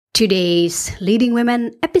Today's Leading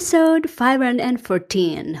Women, episode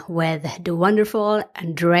 514, with the wonderful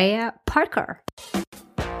Andrea Parker.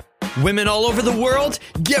 Women all over the world,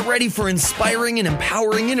 get ready for inspiring and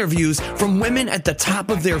empowering interviews from women at the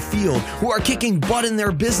top of their field who are kicking butt in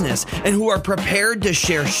their business and who are prepared to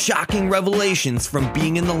share shocking revelations from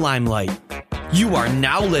being in the limelight. You are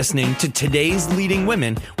now listening to Today's Leading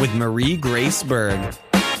Women with Marie Grace Berg.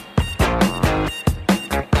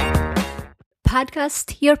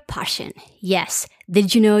 Podcast your passion. Yes,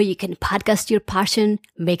 did you know you can podcast your passion,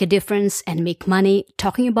 make a difference, and make money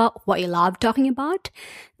talking about what you love talking about?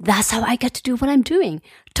 That's how I get to do what I'm doing,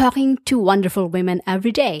 talking to wonderful women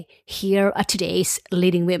every day here at Today's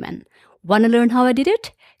Leading Women. Want to learn how I did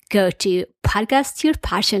it? Go to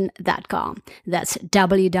podcastyourpassion.com. That's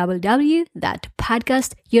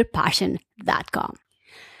www.podcastyourpassion.com.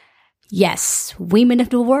 Yes, women of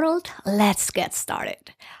the world, let's get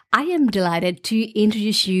started. I am delighted to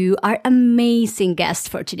introduce you our amazing guest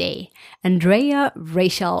for today, Andrea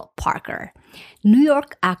Rachel Parker. New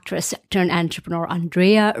York actress turned entrepreneur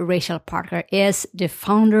Andrea Rachel Parker is the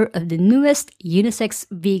founder of the newest unisex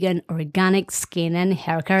vegan organic skin and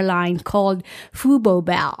hair care line called Fubo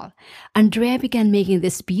Belle. Andrea began making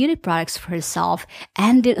these beauty products for herself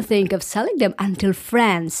and didn't think of selling them until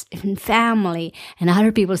friends and family and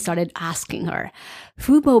other people started asking her.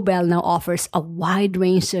 Fubo Belle now offers a wide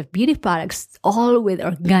range of beauty products, all with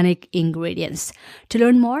organic ingredients. To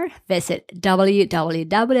learn more, visit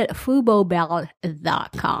www.fubobelle.com.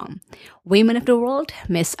 Women of the world,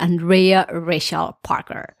 Miss Andrea Rachel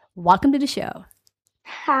Parker. Welcome to the show.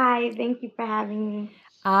 Hi, thank you for having me.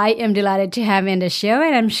 I am delighted to have you on the show,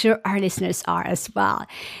 and I'm sure our listeners are as well.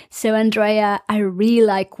 So, Andrea, I really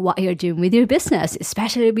like what you're doing with your business,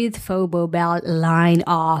 especially with Fubo Belle line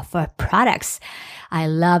of products. I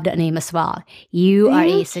love that name as well. You are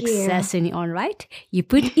a success in your own right. You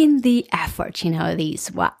put in the effort,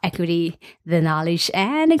 the equity, the knowledge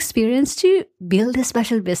and experience to build a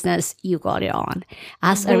special business you call your own.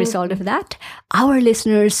 As a result of that, our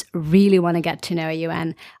listeners really want to get to know you,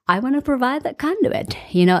 and I want to provide that conduit,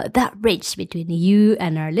 that bridge between you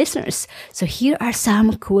and our listeners. So here are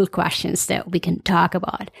some cool questions that we can talk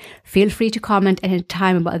about. Feel free to comment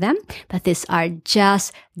anytime about them, but these are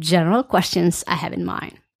just general questions I have in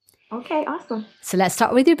mind. Okay, awesome. So let's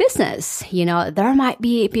start with your business. There might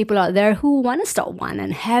be people out there who want to start one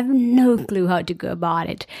and have no clue how to go about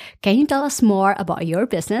it. Can you tell us more about your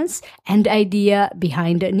business and the idea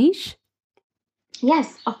behind the niche?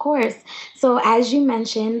 Yes, of course. So as you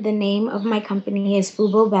mentioned, the name of my company is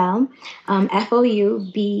Fubo Belle,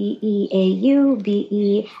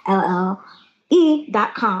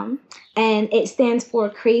 FOUBEAUBELLE.com. And it stands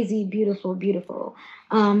for Crazy Beautiful Beautiful.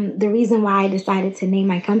 The reason why I decided to name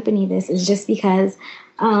my company this is just because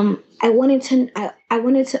I wanted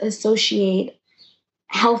to associate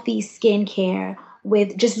healthy skincare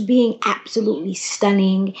with just being absolutely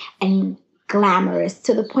stunning and glamorous,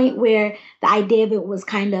 to the point where the idea of it was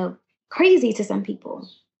kind of crazy to some people.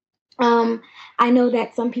 I know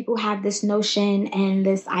that some people have this notion and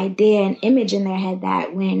this idea and image in their head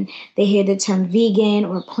that when they hear the term vegan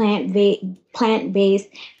or plant-based,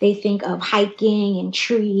 they think of hiking and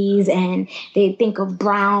trees, and they think of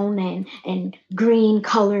brown and green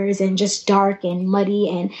colors and just dark and muddy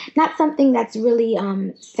and not something that's really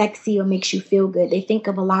sexy or makes you feel good. They think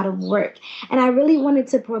of a lot of work. And I really wanted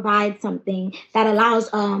to provide something that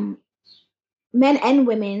allows men and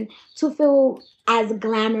women to feel as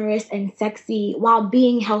glamorous and sexy while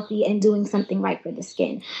being healthy and doing something right for the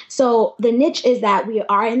skin. So the niche is that we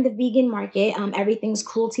are in the vegan market. Everything's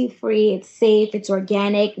cruelty-free. It's safe. It's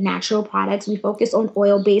organic, natural products. We focus on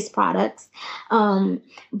oil-based products.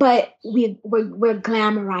 But we're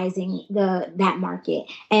glamorizing that market,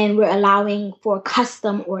 and we're allowing for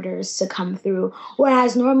custom orders to come through.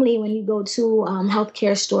 Whereas normally when you go to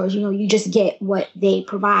healthcare stores, you just get what they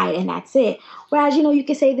provide and that's it. Whereas, you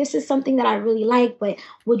can say, this is something that I really like, but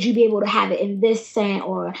would you be able to have it in this scent,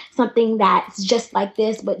 or something that's just like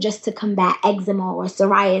this, but just to combat eczema or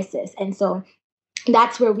psoriasis? And so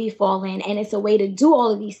that's where we fall in. And it's a way to do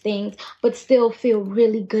all of these things, but still feel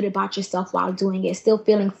really good about yourself while doing it, still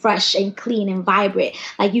feeling fresh and clean and vibrant.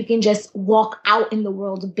 Like you can just walk out in the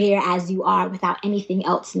world bare as you are without anything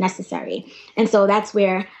else necessary. And so that's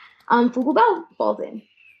where Fubo Belle falls in.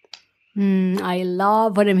 I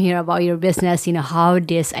love what I'm hearing about your business, how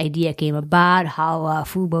this idea came about, how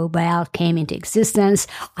Fubo Belle came into existence.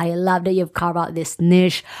 I love that you've carved out this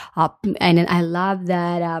niche. And I love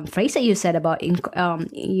that phrase that you said about,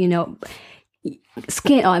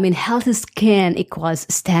 healthy skin equals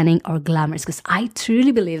stunning or glamorous, because I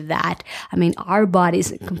truly believe that. Our body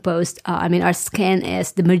is composed, our skin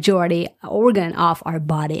is the majority organ of our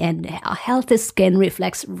body, and a healthy skin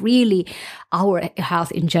reflects really our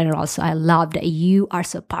health in general. So I love that you are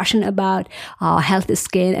so passionate about healthy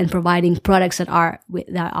skin and providing products that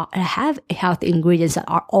have healthy ingredients that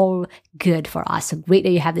are all good for us. So great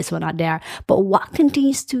that you have this one out there. But what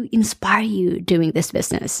continues to inspire you doing this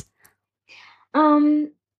business?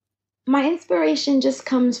 My inspiration just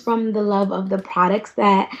comes from the love of the products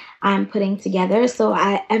that I'm putting together. So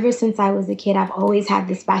ever since I was a kid, I've always had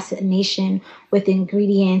this fascination with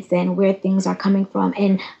ingredients and where things are coming from,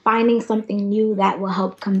 and finding something new that will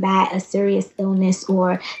help combat a serious illness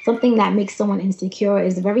or something that makes someone insecure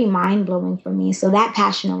is very mind blowing for me. So that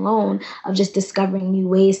passion alone of just discovering new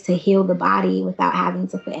ways to heal the body without having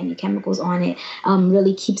to put any chemicals on it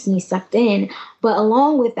really keeps me sucked in. But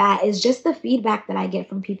along with that is just the feedback that I get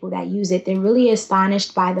from people that use it. They're really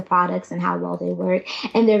astonished by the products and how well they work.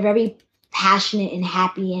 And they're very passionate and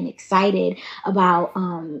happy and excited about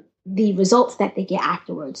the results that they get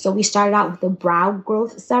afterwards. So we started out with the brow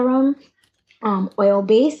growth serum,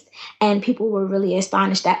 oil-based, and people were really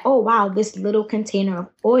astonished that, oh, wow, this little container of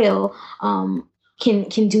oil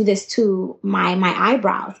can do this to my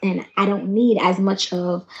eyebrows, and I don't need as much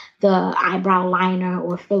of the eyebrow liner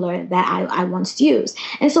or filler that I once used.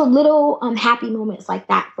 And so little happy moments like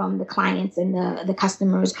that from the clients and the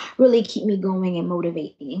customers really keep me going and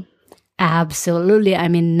motivate me. Absolutely.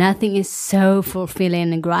 Nothing is so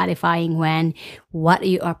fulfilling and gratifying when what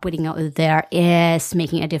you are putting out there is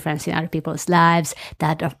making a difference in other people's lives,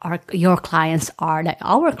 that our clients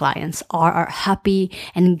are happy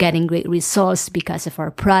and getting great results because of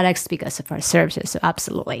our products, because of our services. So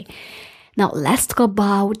absolutely. Now, let's talk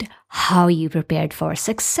about how you prepared for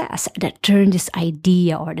success that turned this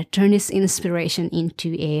idea or that turned this inspiration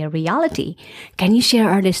into a reality. Can you share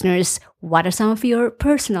our listeners what are some of your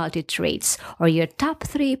personality traits or your top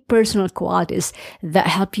 3 personal qualities that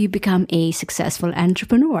help you become a successful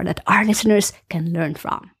entrepreneur that our listeners can learn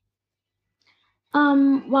from?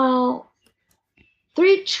 Well,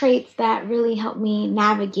 3 traits that really help me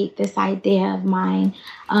navigate this idea of mine.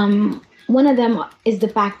 One of them is the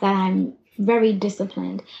fact that I'm very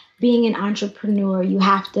disciplined. Being an entrepreneur, you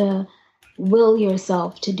have to will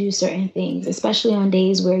yourself to do certain things, especially on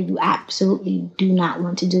days where you absolutely do not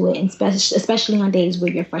want to do it, and especially on days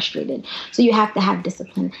where you're frustrated. So you have to have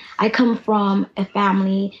discipline. I come from a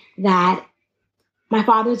family that my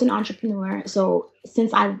father's an entrepreneur, so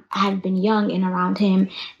since I have been young and around him,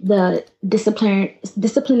 the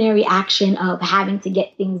disciplinary action of having to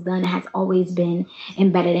get things done has always been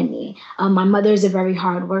embedded in me. My mother's a very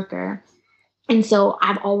hard worker. And so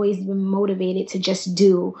I've always been motivated to just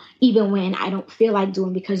do, even when I don't feel like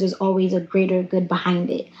doing, because there's always a greater good behind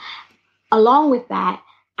it. Along with that,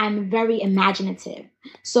 I'm very imaginative.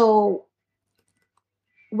 So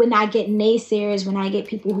when I get naysayers, when I get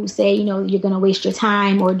people who say, you're going to waste your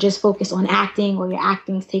time or just focus on acting, or your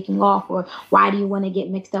acting's taking off, or why do you want to get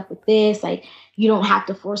mixed up with this? Like, you don't have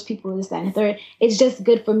to force people, this, that, and the third. It's just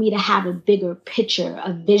good for me to have a bigger picture,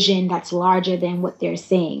 a vision that's larger than what they're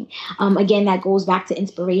saying. Again, that goes back to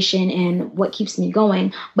inspiration and what keeps me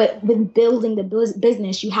going. But with building the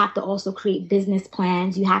business, you have to also create business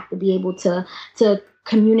plans. You have to be able to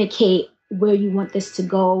communicate where you want this to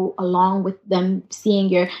go, along with them seeing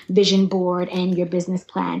your vision board and your business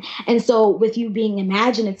plan. And so with you being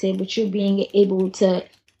imaginative, with you being able to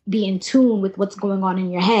be in tune with what's going on in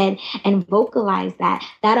your head and vocalize that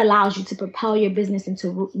allows you to propel your business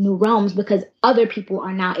into new realms, because other people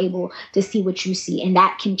are now able to see what you see, and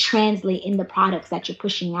that can translate in the products that you're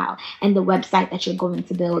pushing out, and the website that you're going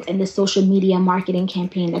to build, and the social media marketing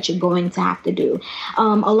campaign that you're going to have to do.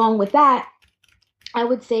 Along with that, I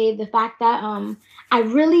would say the fact that I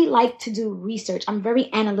really like to do research. I'm very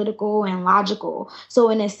analytical and logical. So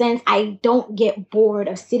in a sense, I don't get bored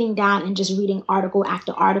of sitting down and just reading article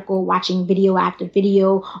after article, watching video after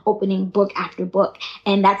video, opening book after book.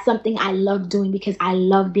 And that's something I love doing, because I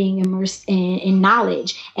love being immersed in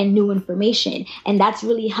knowledge and new information. And that's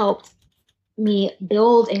really helped me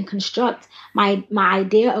build and construct my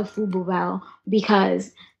idea of Fubu,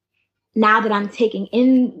 because now that I'm taking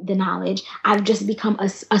in the knowledge, I've just become a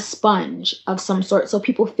sponge of some sort. So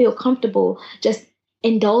people feel comfortable just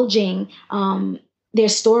indulging their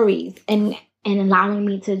stories and allowing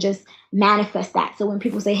me to just manifest that. So when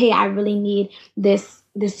people say, hey, I really need this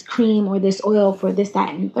cream or this oil for this, that,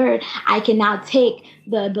 and third, I can now take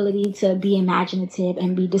the ability to be imaginative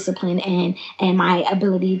and be disciplined, and my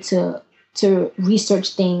ability to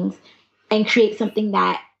research things and create something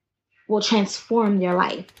that will transform their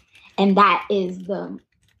life. And that is the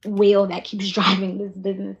wheel that keeps driving this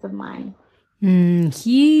business of mine.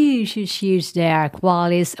 Huge there,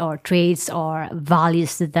 qualities or traits or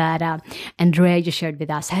values that Andrea just shared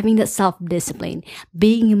with us. Having that self-discipline,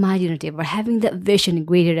 being imaginative, or having that vision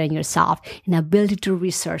greater than yourself, and ability to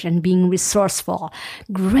research and being resourceful.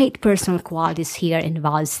 Great personal qualities here and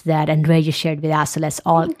values that Andrea just shared with us. So let's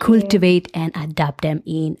all cultivate and adapt them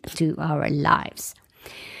into our lives.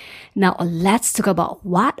 Now, let's talk about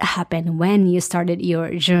what happened when you started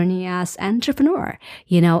your journey as entrepreneur.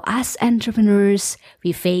 As entrepreneurs,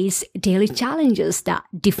 we face daily challenges that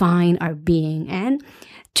define our being, and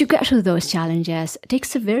to get through those challenges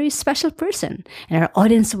takes a very special person. And our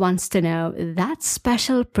audience wants to know that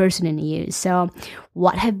special person in you. So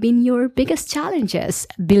what have been your biggest challenges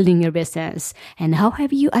building your business? And how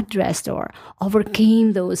have you addressed or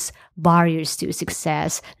overcame those barriers to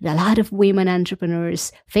success that a lot of women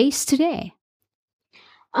entrepreneurs face today?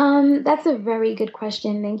 That's a very good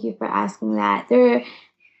question. Thank you for asking that. There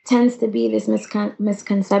tends to be this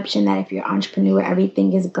misconception that if you're an entrepreneur,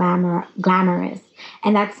 everything is glamorous.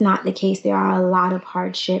 And that's not the case. There are a lot of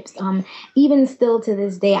hardships. Even still to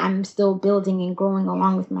this day, I'm still building and growing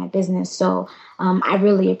along with my business. So I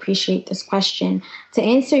really appreciate this question. To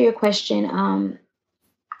answer your question,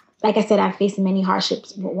 like I said, I've faced many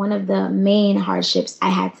hardships, but one of the main hardships I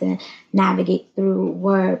had to navigate through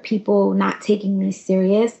were people not taking me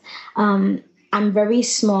serious. I'm very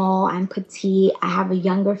small, I'm petite, I have a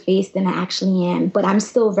younger face than I actually am, but I'm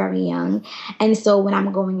still very young. And so when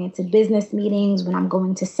I'm going into business meetings, when I'm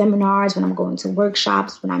going to seminars, when I'm going to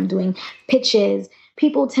workshops, when I'm doing pitches,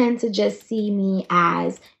 people tend to just see me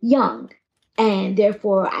as young. And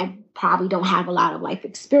therefore, I probably don't have a lot of life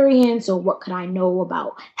experience, or what could I know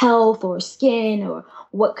about health or skin, or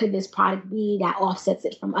what could this product be that offsets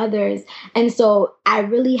it from others. And so I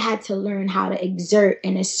really had to learn how to exert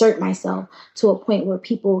and assert myself to a point where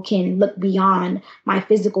people can look beyond my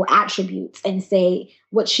physical attributes and say,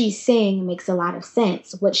 what she's saying makes a lot of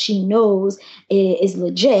sense. What she knows is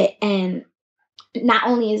legit. And not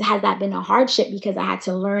only has that been a hardship because I had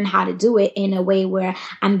to learn how to do it in a way where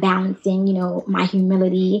I'm balancing, my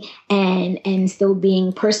humility and still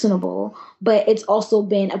being personable, but it's also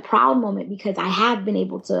been a proud moment because I have been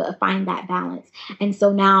able to find that balance. And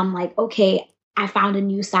so now I'm like, okay, I found a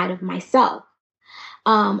new side of myself.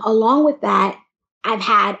 Along with that, I've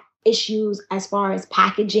had issues as far as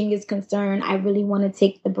packaging is concerned. I really want to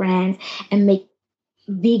take the brand and make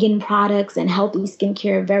vegan products and healthy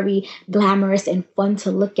skincare very glamorous and fun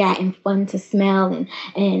to look at and fun to smell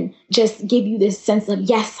and just give you this sense of,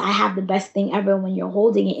 yes, I have the best thing ever when you're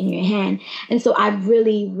holding it in your hand. And so I've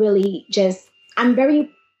really I'm very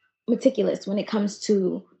meticulous when it comes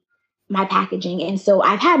to my packaging. And so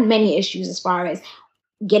I've had many issues as far as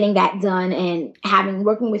getting that done and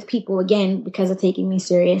working with people, again, because of taking me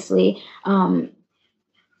seriously,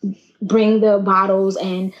 bring the bottles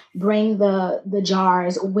and bring the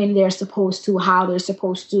jars when they're supposed to, how they're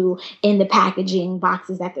supposed to, in the packaging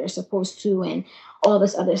boxes that they're supposed to, and all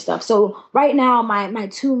this other stuff. So right now, my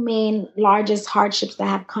two main largest hardships that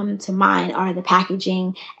have come to mind are the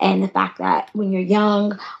packaging and the fact that when you're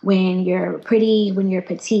young, when you're pretty, when you're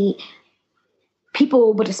petite,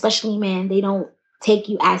 people, but especially men, they don't take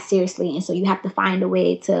you as seriously. And so you have to find a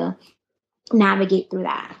way to navigate through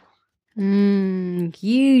that.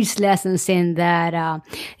 Huge lessons in that,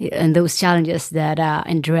 and those challenges that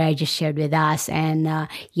Andrea just shared with us. And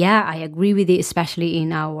I agree with you, especially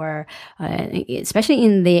in especially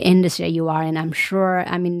in the industry you are in. I'm sure.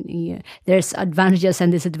 There's advantages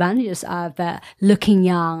and disadvantages of looking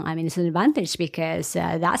young. It's an advantage because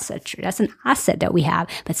that's an asset that we have.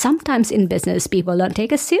 But sometimes in business, people don't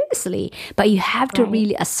take us seriously. But you have to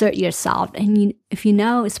really assert yourself, and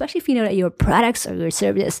especially if you know that your products or your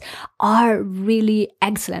services are really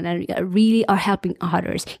excellent and really are helping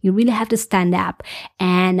others, you really have to stand up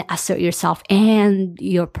and assert yourself and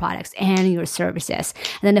your products and your services.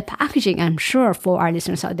 And then the packaging, I'm sure for our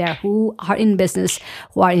listeners out there who are in business,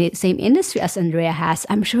 who are in the same industry as Andrea has,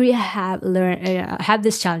 I'm sure you have have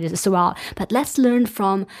these challenges as well. But let's learn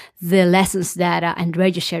from the lessons that Andrea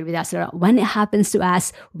just shared with us. So when it happens to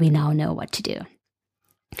us, we now know what to do.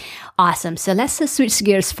 Awesome. So let's switch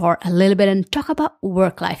gears for a little bit and talk about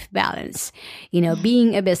work-life balance.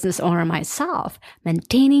 Being a business owner myself,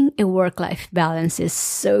 maintaining a work-life balance is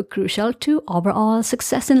so crucial to overall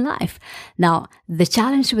success in life. Now, the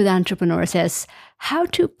challenge with entrepreneurs is how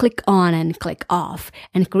to click on and click off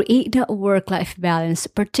and create that work-life balance,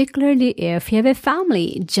 particularly if you have a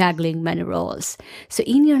family juggling many roles. So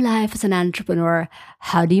in your life as an entrepreneur,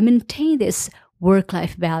 how do you maintain this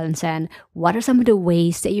work-life balance, and what are some of the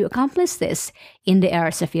ways that you accomplish this in the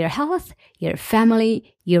areas of your health, your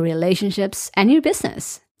family, your relationships, and your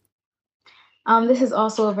business? This is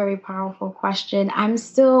also a very powerful question. I'm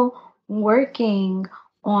still working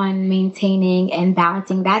on maintaining and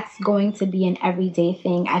balancing. That's going to be an everyday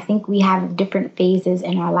thing. I think we have different phases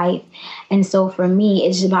in our life. And so for me,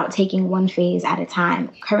 it's about taking one phase at a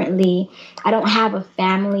time. Currently, I don't have a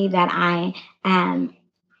family that I am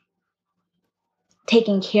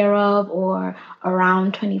taken care of or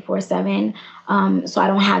around 24/7. So I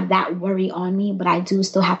don't have that worry on me, but I do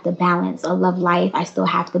still have to balance a love life. I still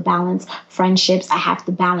have to balance friendships. I have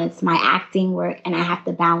to balance my acting work, and I have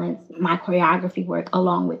to balance my choreography work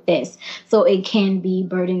along with this. So it can be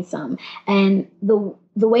burdensome. And the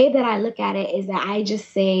way that I look at it is that I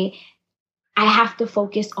just say, I have to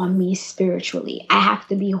focus on me spiritually. I have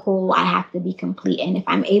to be whole. I have to be complete. And if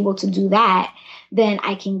I'm able to do that, then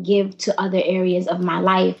I can give to other areas of my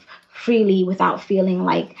life freely without feeling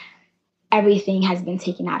like everything has been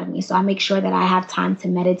taken out of me. So I make sure that I have time to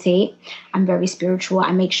meditate. I'm very spiritual.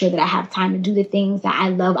 I make sure that I have time to do the things that I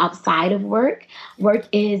love outside of work. Work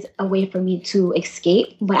is a way for me to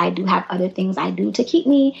escape, but I do have other things I do to keep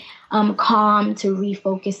me calm, to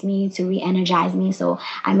refocus me, to re-energize me. So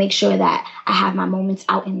I make sure that I have my moments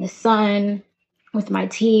out in the sun with my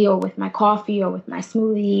tea or with my coffee or with my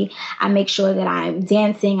smoothie. I make sure that I'm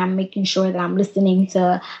dancing. I'm making sure that I'm listening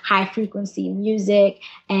to high frequency music,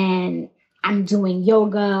 and I'm doing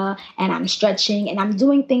yoga, and I'm stretching, and I'm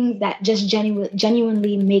doing things that just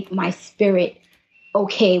genuinely make my spirit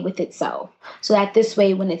okay with itself. So that this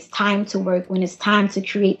way, when it's time to work, when it's time to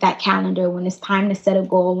create that calendar, when it's time to set a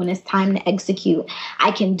goal, when it's time to execute,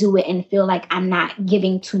 I can do it and feel like I'm not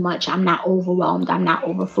giving too much. I'm not overwhelmed. I'm not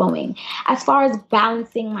overflowing. As far as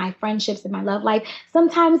balancing my friendships and my love life,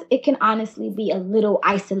 sometimes it can honestly be a little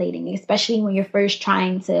isolating, especially when you're first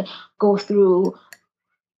trying to go through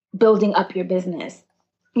building up your business.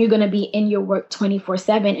 You're going to be in your work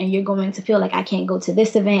 24/7, and you're going to feel like, I can't go to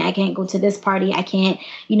this event. I can't go to this party. I can't,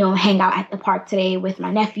 hang out at the park today with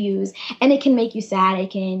my nephews. And it can make you sad.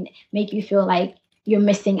 It can make you feel like you're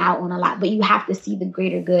missing out on a lot, but you have to see the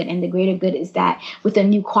greater good. And the greater good is that with a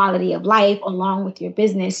new quality of life, along with your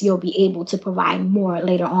business, you'll be able to provide more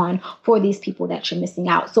later on for these people that you're missing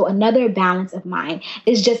out. So another balance of mine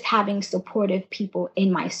is just having supportive people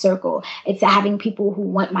in my circle. It's having people who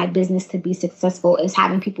want my business to be successful. It's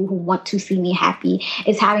having people who want to see me happy.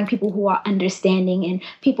 It's having people who are understanding, and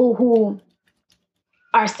people who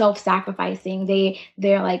are self-sacrificing.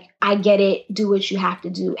 They're like, I get it, do what you have to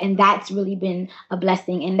do. And that's really been a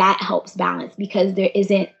blessing. And that helps balance, because there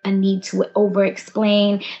isn't a need to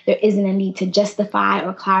over-explain. There isn't a need to justify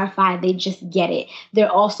or clarify. They just get it. There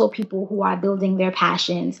are also people who are building their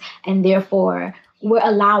passions, and therefore we're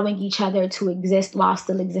allowing each other to exist while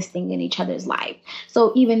still existing in each other's life.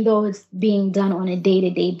 So even though it's being done on a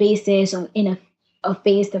day-to-day basis or in a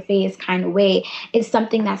face-to-face kind of way, it's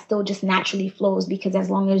something that still just naturally flows, because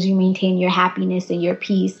as long as you maintain your happiness and your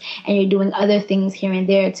peace, and you're doing other things here and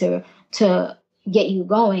there to get you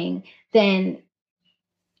going, then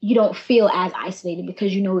you don't feel as isolated,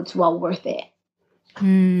 because you know it's well worth it.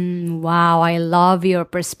 Wow, I love your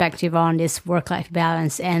perspective on this work-life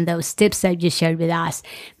balance and those tips that you shared with us.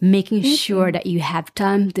 Making sure that you have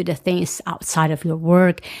time to do the things outside of your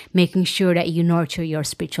work, making sure that you nurture your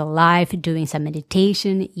spiritual life, doing some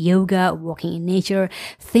meditation, yoga, walking in nature,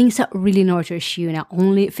 things that really nurtures you, not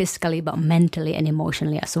only physically, but mentally and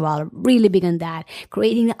emotionally as well. Really big on that.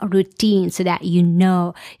 Creating a routine so that you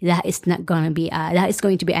know that it's not going to be, that is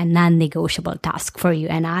going to be a non-negotiable task for you.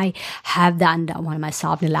 And I have done that one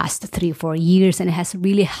myself in the last 3-4 years, and it has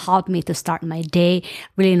really helped me to start my day,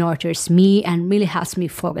 really nurtures me, and really helps me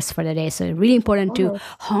focus for the day. So it's really important to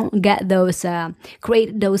get those,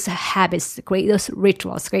 create those habits, create those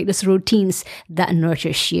rituals, create those routines that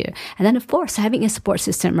nurtures you. And then of course, having a support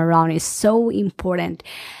system around is so important,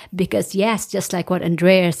 because yes, just like what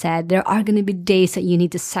Andrea said, there are going to be days that you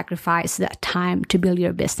need to sacrifice that time to build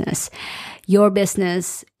your business. Your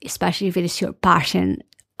business, especially if it is your passion,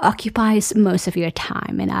 occupies most of your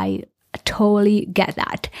time, and I totally get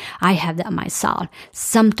that. I have that myself.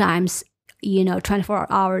 Sometimes,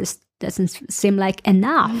 24 hours doesn't seem like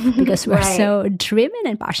enough, because we're so driven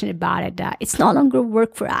and passionate about it that it's no longer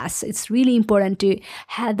work for us. It's really important to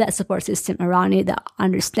have that support system around you that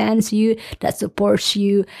understands you, that supports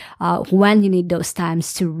you when you need those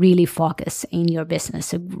times to really focus in your business.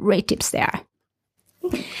 So great tips there.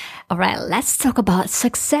 All right, let's talk about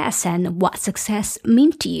success and what success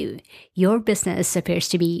means to you. Your business appears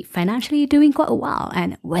to be financially doing quite well,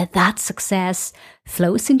 and with that, success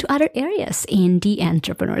flows into other areas in the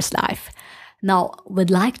entrepreneur's life. Now,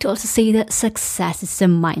 would like to also say that success is a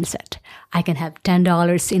mindset. I can have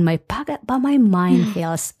 $10 in my pocket, but my mind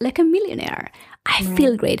feels like a millionaire. I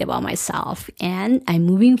feel great about myself and I'm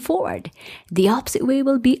moving forward. The opposite way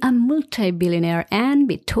will be a multi-billionaire and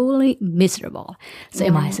be totally miserable. So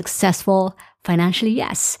am I successful? Financially,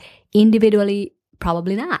 yes. Individually,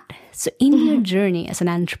 probably not. So in your journey as an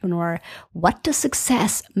entrepreneur, what does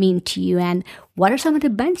success mean to you and what are some of the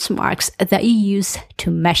benchmarks that you use to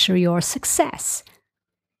measure your success?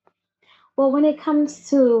 Well, when it comes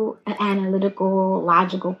to an analytical,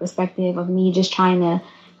 logical perspective of me just trying to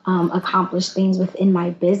accomplish things within my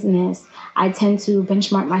business, I tend to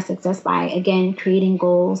benchmark my success by, again, creating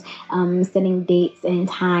goals, setting dates and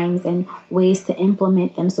times and ways to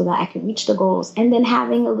implement them so that I can reach the goals, and then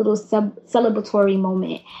having a little celebratory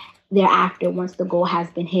moment thereafter once the goal has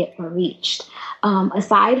been hit or reached.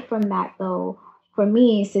 Aside from that, though, for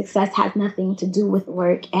me, success has nothing to do with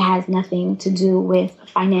work. It has nothing to do with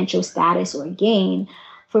financial status or gain.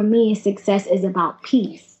 For me, success is about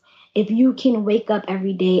peace. If you can wake up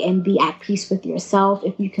every day and be at peace with yourself,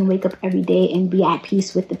 if you can wake up every day and be at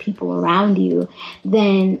peace with the people around you,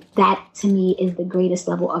 then that to me is the greatest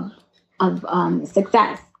level of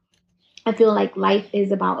success. I feel like life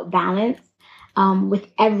is about balance with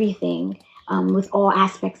everything, with all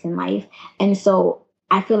aspects in life. And so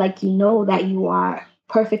I feel like you know that you are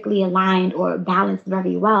perfectly aligned or balanced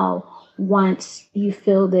very well once you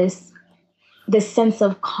feel this sense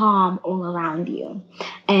of calm all around you.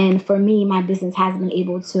 And for me, my business has been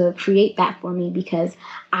able to create that for me because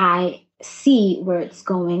I see where it's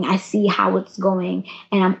going, I see how it's going,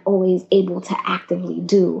 and I'm always able to actively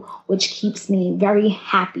do, which keeps me very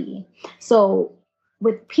happy. So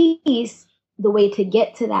with peace, the way to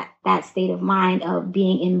get to that state of mind of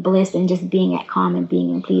being in bliss and just being at calm and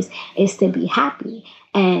being in peace is to be happy.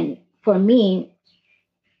 And for me,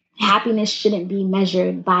 happiness shouldn't be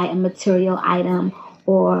measured by a material item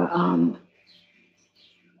or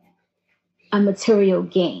a material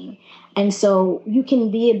gain. And so you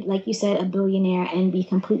can be, like you said, a billionaire and be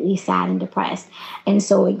completely sad and depressed. And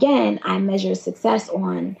so again, I measure success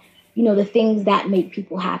on, the things that make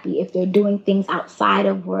people happy. If they're doing things outside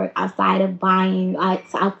of work, outside of buying,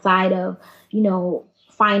 outside of,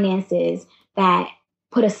 finances that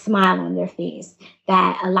put a smile on their face,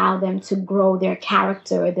 that allow them to grow their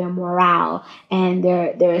character, their morale, and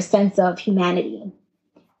their sense of humanity.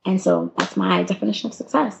 And so that's my definition of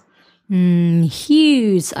success.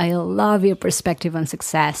 Huge. I love your perspective on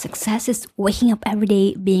success. Success is waking up every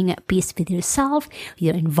day, being at peace with yourself,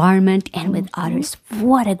 your environment, and with others.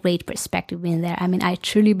 What a great perspective in there. I mean, I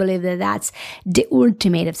truly believe that that's the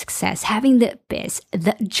ultimate of success. Having the peace,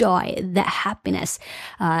 the joy, the happiness,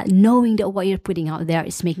 knowing that what you're putting out there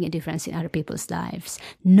is making a difference in other people's lives,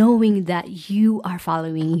 knowing that you are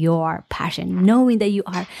following your passion, knowing that you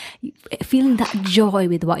are feeling that joy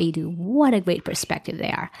with what you do. What a great perspective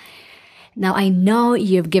there. Now, I know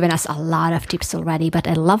you've given us a lot of tips already, but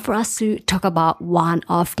I'd love for us to talk about one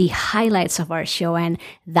of the highlights of our show, and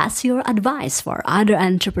that's your advice for other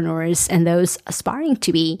entrepreneurs and those aspiring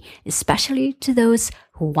to be, especially to those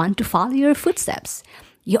who want to follow your footsteps.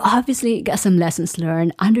 You obviously got some lessons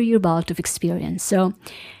learned under your belt of experience, so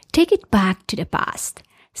take it back to the past.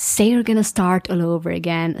 Say you're going to start all over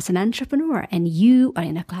again as an entrepreneur and you are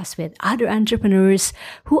in a class with other entrepreneurs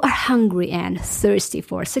who are hungry and thirsty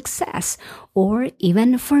for success or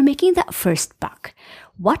even for making that first buck.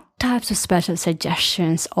 What types of special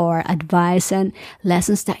suggestions or advice and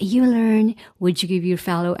lessons that you learn would you give your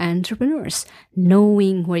fellow entrepreneurs,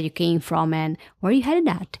 knowing where you came from and where you headed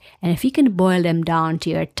at? And if you can boil them down to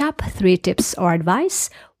your top 3 tips or advice,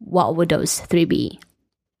 what would those 3 be?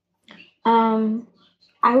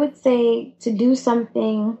 I would say to do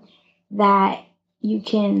something that you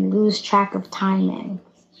can lose track of time in.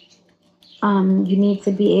 You need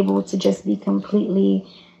to be able to just be completely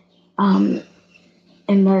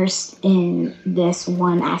immersed in this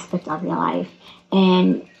one aspect of your life.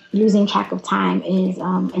 And losing track of time is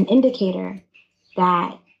an indicator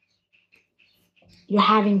that you're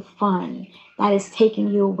having fun. That is taking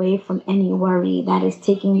you away from any worry. That is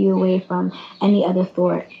taking you away from any other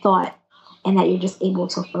thought. And that you're just able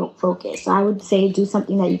to focus. So I would say do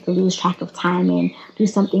something that you can lose track of time in. Do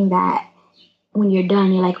something that when you're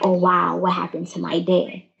done, you're like, oh, wow, what happened to my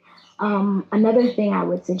day? Another thing I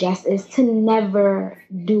would suggest is to never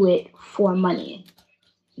do it for money.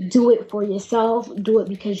 Do it for yourself. Do it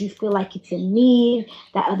because you feel like it's a need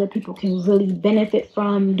that other people can really benefit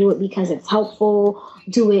from. Do it because it's helpful.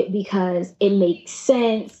 Do it because it makes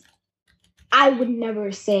sense. I would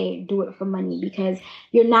never say do it for money because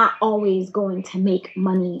you're not always going to make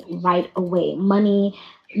money right away. Money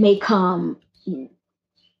may come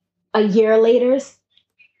a year later,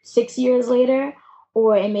 6 years later,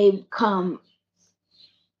 or it may come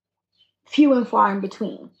few and far in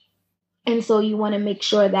between. And so you want to make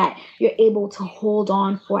sure that you're able to hold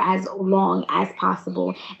on for as long as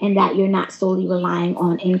possible and that you're not solely relying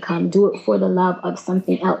on income. Do it for the love of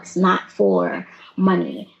something else, not for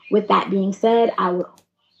money. With that being said, I would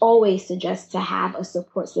always suggest to have a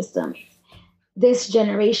support system. This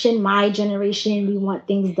generation, my generation, we want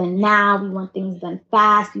things done now. We want things done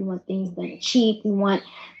fast. We want things done cheap. We want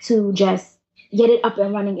to just get it up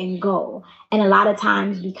and running and go. And a lot of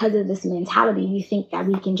times, because of this mentality, we think that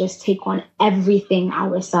we can just take on everything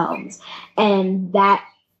ourselves. And that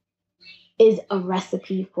is a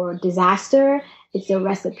recipe for disaster. It's a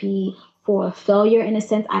recipe for failure in a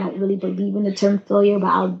sense. I don't really believe in the term failure, but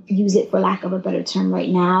I'll use it for lack of a better term right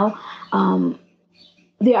now.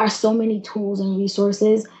 There are so many tools and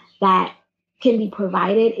resources that can be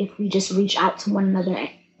provided if we just reach out to one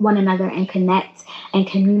another and connect and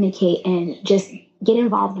communicate and just get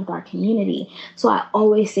involved with our community. So I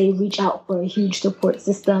always say reach out for a huge support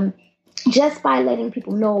system just by letting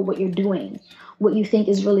people know what you're doing, what you think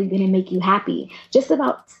is really going to make you happy, just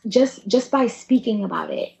by speaking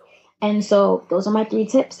about it. And so those are my 3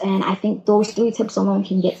 tips. And I think those 3 tips alone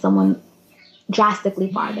can get someone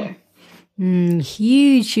drastically farther.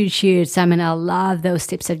 Huge. Simon, I love those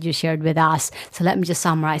tips that you shared with us. So let me just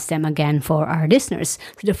summarize them again for our listeners.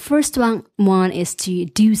 So the first one is to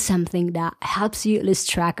do something that helps you lose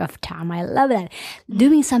track of time. I love that.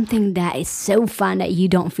 Doing something that is so fun that you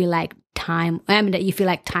don't feel like that you feel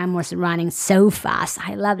like time was running so fast.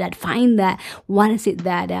 I love that. Find that what is it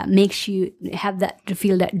that makes you have that, to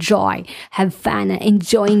feel that joy, have fun,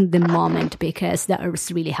 enjoying the moment, because that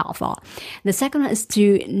is really helpful. The second one is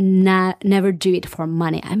to never do it for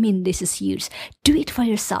money. I mean, this is huge. Do it for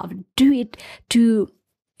yourself. Do it to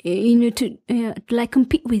like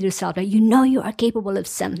compete with yourself, that you are capable of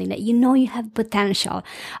something, that you have potential,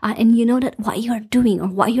 and that what you're doing or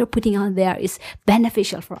what you're putting out there is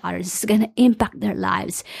beneficial for others. It's going to impact their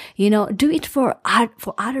lives. Do it for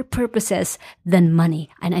other purposes than money.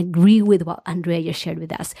 And I agree with what Andrea just shared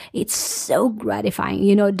with us. It's so gratifying.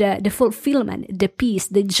 The fulfillment, the peace,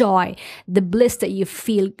 the joy, the bliss that you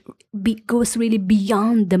feel goes really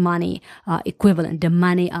beyond the money equivalent, the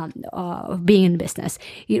money of being in business.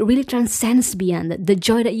 It really transcends beyond that. The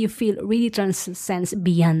joy that you feel really transcends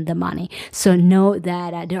beyond the money. So know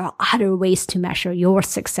that there are other ways to measure your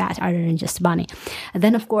success other than just money. And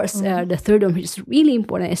then, of course, the third one, which is really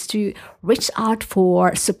important, is to reach out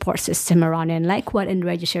for support system around you. And like what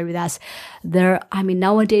Andrea just shared with us,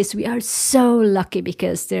 nowadays we are so lucky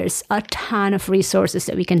because there's a ton of resources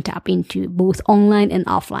that we can tap into, both online and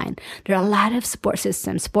offline. There are a lot of support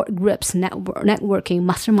systems, support groups, networking,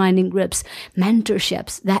 masterminding groups,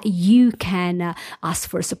 mentorships that you can ask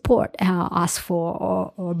for support, ask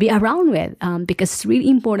for or be around with, because it's really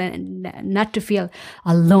important not to feel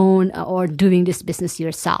alone or doing this business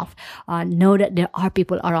yourself. Know that there are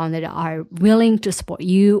people around that are willing to support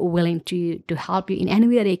you, willing to help you in any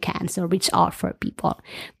way that they can. So reach out for people.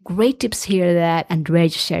 Great tips here that Andrea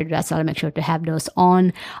just shared with us. I'll make sure to have those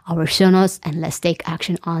on our show notes, and let's take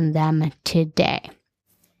action on them today.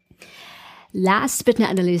 Last but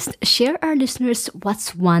not the least, share our listeners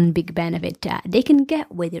what's one big benefit they can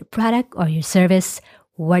get with your product or your service,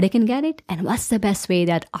 where they can get it, and what's the best way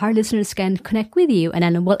that our listeners can connect with you. And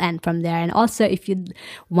then we'll end from there. And also, if you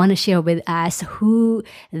want to share with us who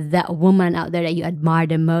that woman out there that you admire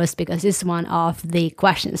the most, because this is one of the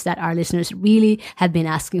questions that our listeners really have been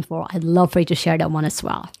asking for, I'd love for you to share that one as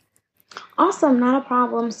well. Awesome, not a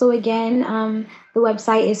problem. So again, the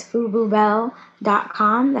website is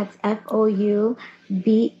foubeaubelle.com. That's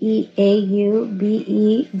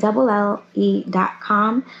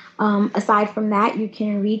FOUBEAUBELLE.com. Aside from that, you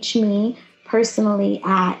can reach me personally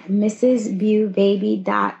at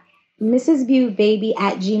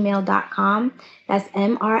mrsbeaubaby@gmail.com. That's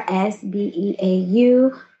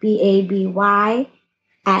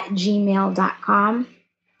MRSBEAUBABY@gmail.com.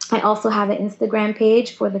 I also have an Instagram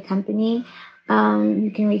page for the company.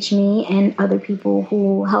 You can reach me and other people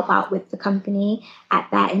who help out with the company at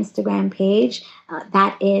that Instagram page.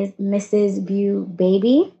 That is Mrs. Beau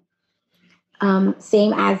Baby.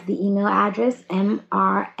 Same as the email address,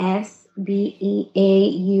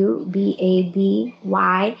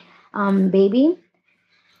 MRSBEAUBABY, baby.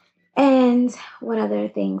 And what other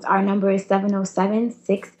things? Our number is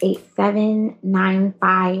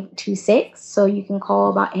 707-687-9526. So you can call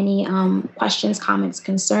about any questions, comments,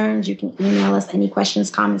 concerns. You can email us any questions,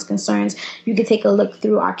 comments, concerns. You can take a look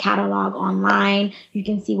through our catalog online. You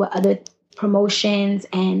can see what other promotions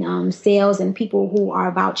and sales and people who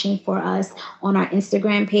are vouching for us on our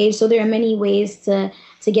Instagram page. So there are many ways to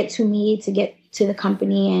get to me, to get to the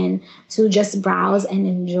company, and to just browse and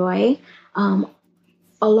enjoy.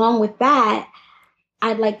 Along with that,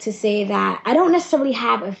 I'd like to say that I don't necessarily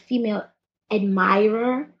have a female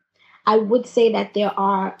admirer. I would say that there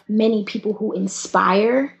are many people who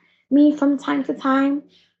inspire me from time to time.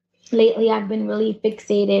 Lately, I've been really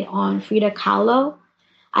fixated on Frida Kahlo.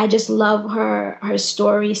 I just love her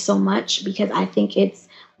story so much because I think it's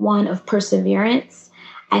one of perseverance.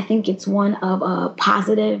 I think it's one of a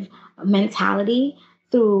positive mentality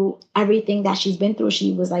through everything that she's been through.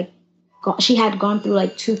 She had gone through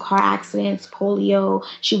like 2 car accidents, polio.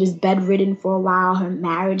 She was bedridden for a while. Her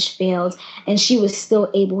marriage failed, and she was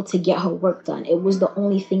still able to get her work done. It was the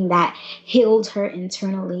only thing that healed her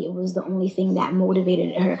internally. It was the only thing that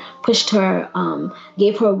motivated her, pushed her,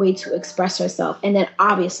 gave her a way to express herself. And then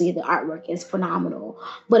obviously the artwork is phenomenal.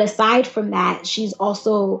 But aside from that, she's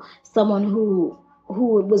also someone who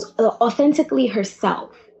was authentically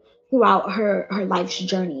herself throughout her life's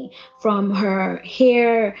journey, from her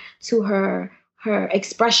hair to her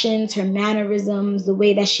expressions, her mannerisms, the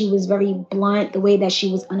way that she was very blunt, the way that she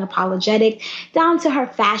was unapologetic, down to her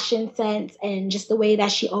fashion sense, and just the way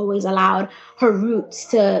that she always allowed her roots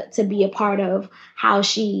to be a part of how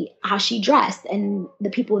she dressed and the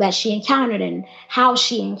people that she encountered and how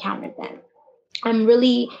she encountered them. I'm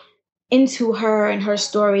really into her and her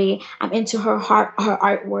story. I'm into her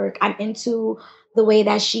artwork. I'm into the way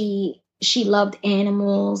that she loved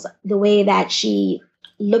animals, the way that she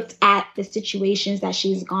looked at the situations that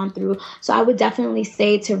she's gone through. So I would definitely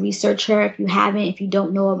say to research her if you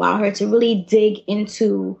don't know about her, to really dig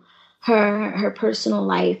into her personal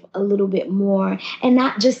life a little bit more and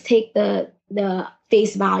not just take the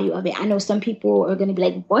face value of it. I know some people are going to be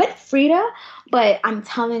like, what, Frida? But I'm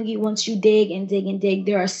telling you, once you dig and dig and dig,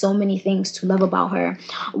 there are so many things to love about her.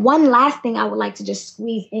 One last thing I would like to just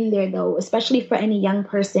squeeze in there, though, especially for any young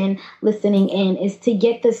person listening in, is to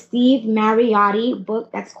get the Steve Mariotti book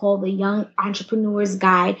that's called The Young Entrepreneur's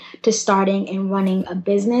Guide to Starting and Running a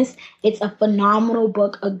Business. It's a phenomenal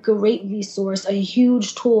book, a great resource, a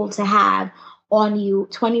huge tool to have on you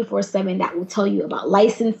 24/7 that will tell you about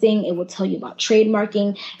licensing. It will tell you about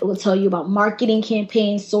trademarking. It will tell you about marketing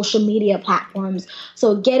campaigns, social media platforms.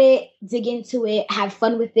 So get it, dig into it, have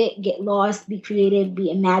fun with it, get lost, be creative, be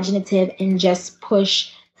imaginative, and just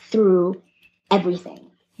push through everything.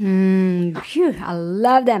 Phew, I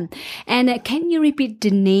love them. And can you repeat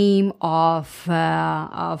the name of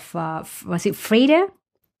was it Frida?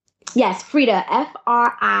 Yes, Frida,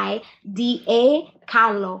 Frida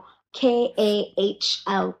Kahlo.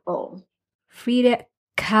 Kahlo. Frida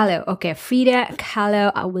Kahlo. Okay, Frida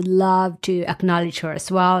Kahlo, I would love to acknowledge her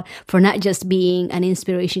as well for not just being an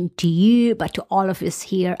inspiration to you, but to all of us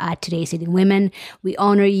here at Today's Leading Women. We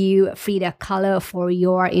honor you, Frida Kahlo, for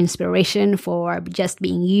your inspiration, for just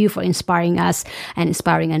being you, for inspiring us and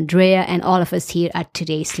inspiring Andrea and all of us here at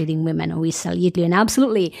Today's Leading Women. We salute you. And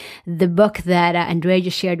absolutely, the book that Andrea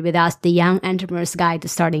just shared with us, The Young Entrepreneur's Guide to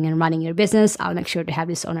Starting and Running Your Business, I'll make sure to have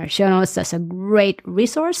this on our show notes. That's a great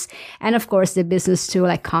resource. And of course, the business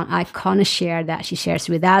tool Icona share that she shares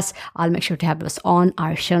with us, I'll make sure to have those on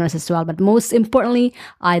our show notes as well. But most importantly,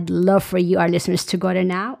 I'd love for you, our listeners, to go there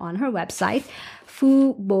now on her website,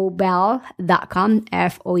 foubobel.com,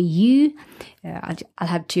 F-O-U. I'll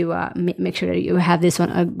have to make sure that you have this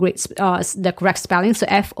one the correct spelling. So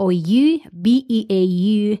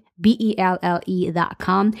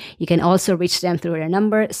FOUBEAUBELLE.com. You can also reach them through their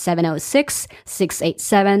number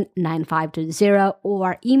 706-687-9520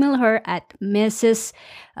 or email her at Mrs.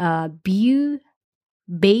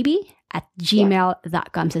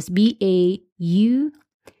 Baby@gmail.com. So it's BAU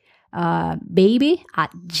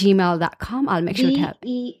baby@gmail.com. I'll make sure to have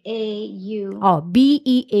BEAU. Oh,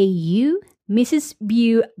 BEAU, Mrs.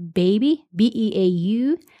 Beau Baby,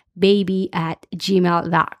 BEAU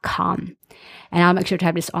baby@gmail.com. And I'll make sure to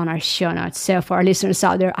have this on our show notes. So for our listeners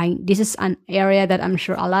out there, this is an area that I'm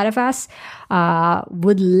sure a lot of us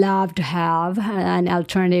would love to have an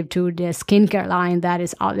alternative to the skincare line that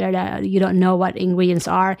is out there that you don't know what ingredients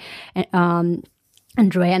are.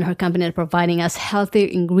 Andrea and her company are providing us healthy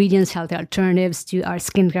ingredients, healthy alternatives to our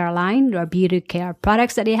skincare line, our beauty care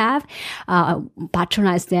products that they have.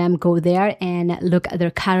 Patronize them, go there and look at their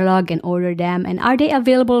catalog and order them. And are they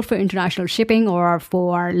available for international shipping or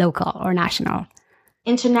for local or national?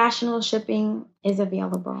 International shipping is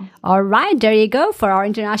available. All right, there you go. For our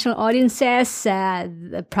international audiences,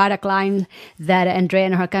 the product line that Andrea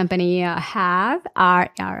and her company have are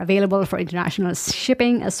available for international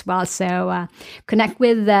shipping as well. So connect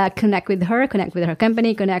with her, connect with her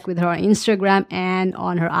company, connect with her on Instagram and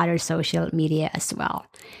on her other social media as well.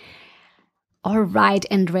 All right,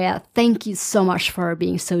 Andrea, thank you so much for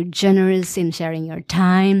being so generous in sharing your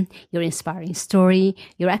time, your inspiring story,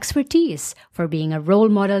 your expertise, for being a role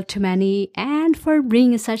model to many, and for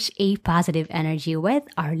bringing such a positive energy with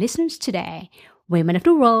our listeners today. Women of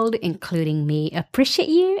the world, including me, appreciate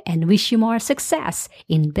you and wish you more success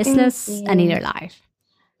in business and in your life.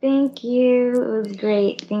 Thank you. It was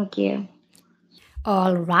great. Thank you.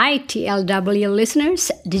 All right, TLW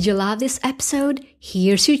listeners, did you love this episode?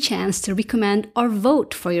 Here's your chance to recommend or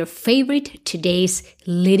vote for your favorite Today's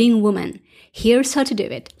Leading Woman. Here's how to do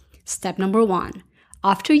it. Step number 1.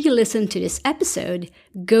 After you listen to this episode,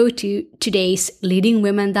 go to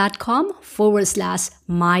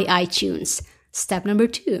todaysleadingwomen.com/my-iTunes. Step number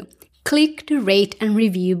 2. Click the rate and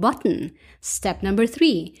review button. Step number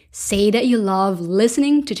 3, say that you love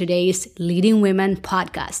listening to Today's Leading Women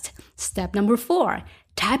podcast. Step number 4,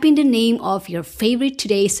 type in the name of your favorite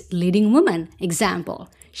Today's Leading Woman. Example,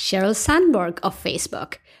 Sheryl Sandberg of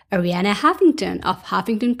Facebook, Arianna Huffington of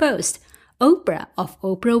Huffington Post, Oprah of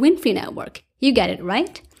Oprah Winfrey Network. You get it,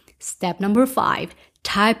 right? Step number 5,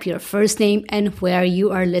 type your first name and where you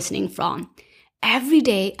are listening from. Every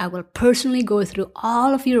day, I will personally go through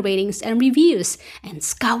all of your ratings and reviews and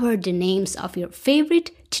scour the names of your favorite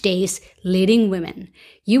Today's Leading Women.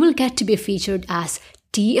 You will get to be featured as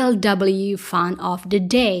TLW Fan of the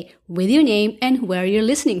Day with your name and where you're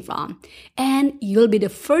listening from. And you'll be the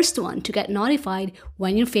first one to get notified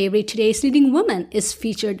when your favorite Today's Leading Woman is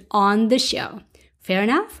featured on the show. Fair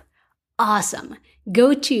enough? Awesome.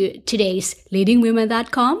 Go to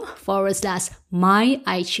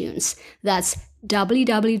todaysleadingwomen.com/my-iTunes. That's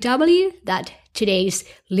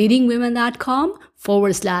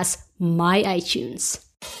www.todaysleadingwomen.com/my-iTunes.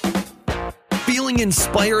 Feeling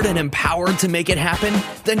inspired and empowered to make it happen?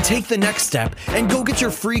 Then take the next step and go get your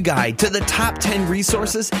free guide to the top 10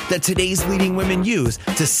 resources that today's leading women use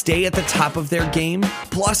to stay at the top of their game,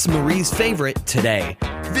 plus Marie's favorite today.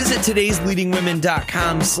 Visit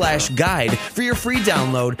todaysleadingwomen.com/guide for your free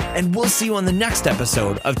download, and we'll see you on the next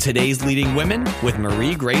episode of Today's Leading Women with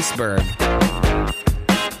Marie Grace Berg.